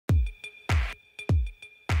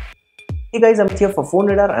Hey guys, I'm here for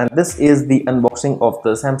PhoneRadar and this is the unboxing of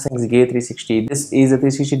the Samsung's Gear 360. This is a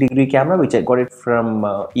 360-degree camera which I got it from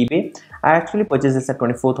eBay. I actually purchased this at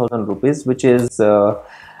 24,000 rupees, which is the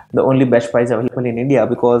only best price available in India,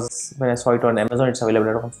 because when I saw it on Amazon, it's available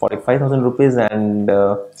at around 45,000 rupees, and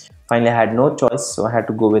finally I had no choice, so I had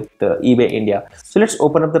to go with eBay India. So let's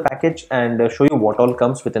open up the package and show you what all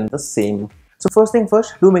comes within the same. So first thing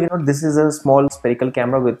first, do make a note, this is a small spherical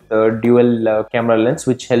camera with dual camera lens,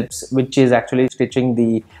 which is actually stitching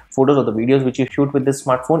the photos or the videos which you shoot with this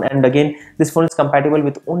smartphone. And again, this phone is compatible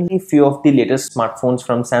with only few of the latest smartphones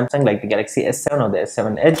from Samsung, like the Galaxy S7 or the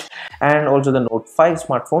S7 Edge, and also the Note 5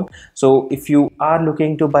 smartphone. So if you are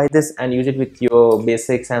looking to buy this and use it with your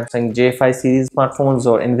basic Samsung J5 series smartphones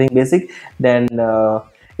or anything basic, then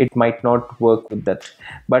it might not work with that.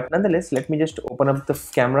 But nonetheless, let me just open up the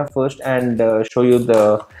camera first and show you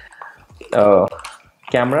the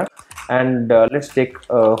camera, and let's take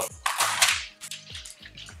a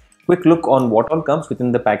quick look on what all comes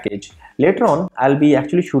within the package. Later on, I'll be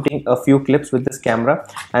actually shooting a few clips with this camera,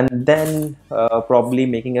 and then probably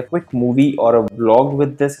making a quick movie or a vlog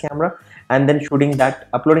with this camera, and then shooting that,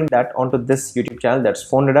 uploading that onto this YouTube channel, that's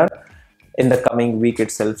PhoneRadar, in the coming week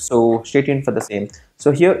itself. So stay tuned for the same.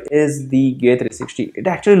 So here is the Gear 360. It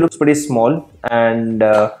actually looks pretty small, and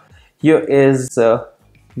here is the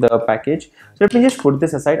package. So let me just put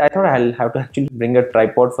this aside. I thought I'll have to actually bring a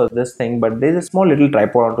tripod for this thing, but there's a small little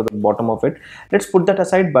tripod onto the bottom of it. Let's put that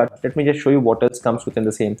aside, but let me just show you what else comes within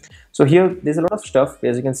the same. So here there's a lot of stuff.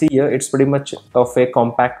 As you can see here, it's pretty much of a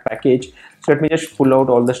compact package. So let me just pull out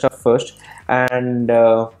all the stuff first, and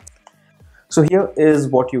so here is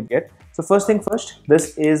what you get. So first thing first,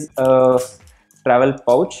 this is a travel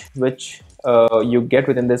pouch which you get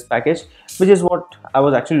within this package, which is what I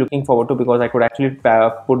was actually looking forward to, because I could actually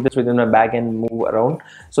put this within my bag and move around.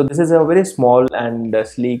 So this is a very small and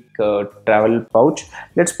sleek travel pouch.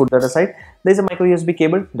 Let's put that aside. There's a micro USB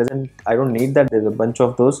cable. I don't need that. There's a bunch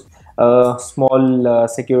of those. Small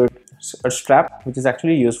secure strap, which is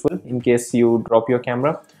actually useful in case you drop your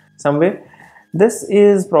camera somewhere. This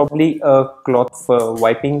is probably a cloth for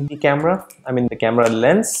wiping the camera, the camera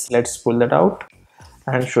lens. Let's pull that out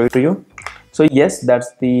and show it to you. So yes, that's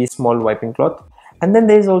the small wiping cloth. And then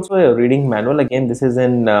there is also a reading manual. Again, this is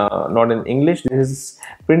in not in English. This is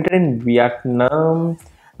printed in Vietnam.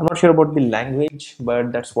 I'm not sure about the language,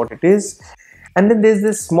 but that's what it is. And then there's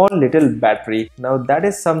this small little battery. Now that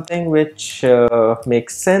is something which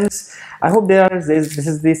makes sense. I hope this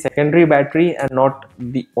is the secondary battery and not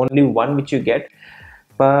the only one which you get.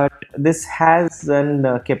 But this has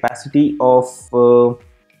a capacity of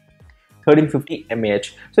 1350 mAh.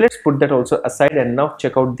 So let's put that also aside and now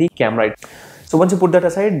check out the camera. So once you put that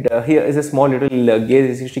aside, here is a small little Gear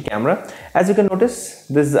 360 camera. As you can notice,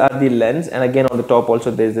 these are the lens, and again on the top also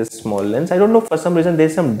there's this small lens. I don't know, for some reason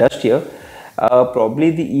there's some dust here.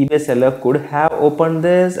 Probably the eBay seller could have opened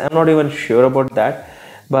this. I'm not even sure about that,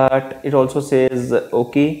 but it also says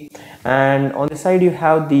okay. And on the side you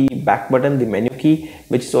have the back button, the menu key,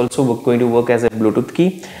 which is also going to work as a Bluetooth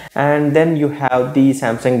key. And then you have the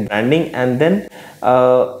Samsung branding, and then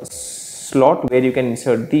a slot where you can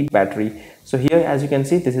insert the battery. So here, as you can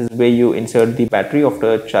see, this is where you insert the battery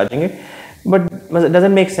after charging it. But it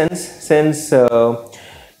doesn't make sense, since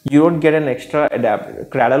you don't get an extra adapter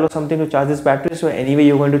cradle or something to charge this battery. So anyway,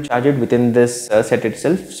 you're going to charge it within this set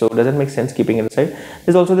itself. So it doesn't make sense keeping it aside.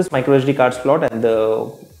 There's also this micro SD card slot and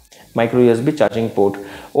the micro USB charging port.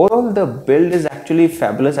 Overall, the build is actually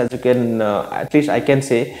fabulous, as you can at least I can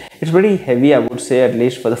say. It's pretty heavy, I would say, at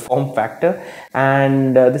least for the form factor.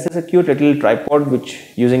 And this is a cute little tripod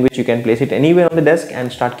using which you can place it anywhere on the desk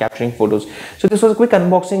and start capturing photos. So this was a quick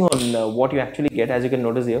unboxing on what you actually get. As you can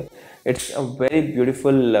notice here, it's a very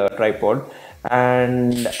beautiful tripod,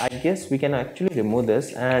 and I guess we can actually remove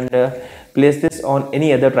this and place this on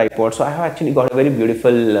any other tripod. So I have actually got a very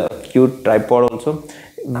beautiful cute tripod also,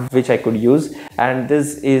 which I could use, and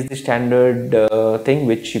this is the standard thing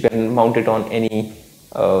which you can mount it on any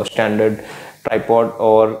standard tripod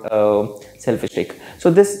or selfie stick. So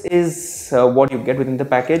this is what you get within the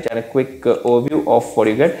package, and a quick overview of what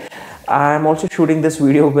you get. I'm also shooting this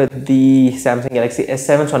video with the Samsung Galaxy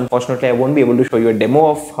S7, so unfortunately I won't be able to show you a demo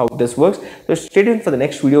of how this works. So stay tuned for the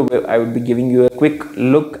next video, where I will be giving you a quick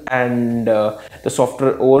look and the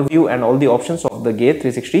software overview and all the options of the Gear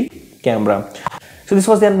 360 camera. So this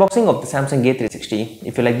was the unboxing of the Samsung Gear 360.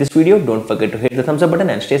 If you like this video, don't forget to hit the thumbs up button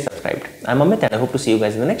and stay subscribed. I'm Amit, and I hope to see you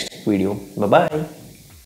guys in the next video. Bye bye.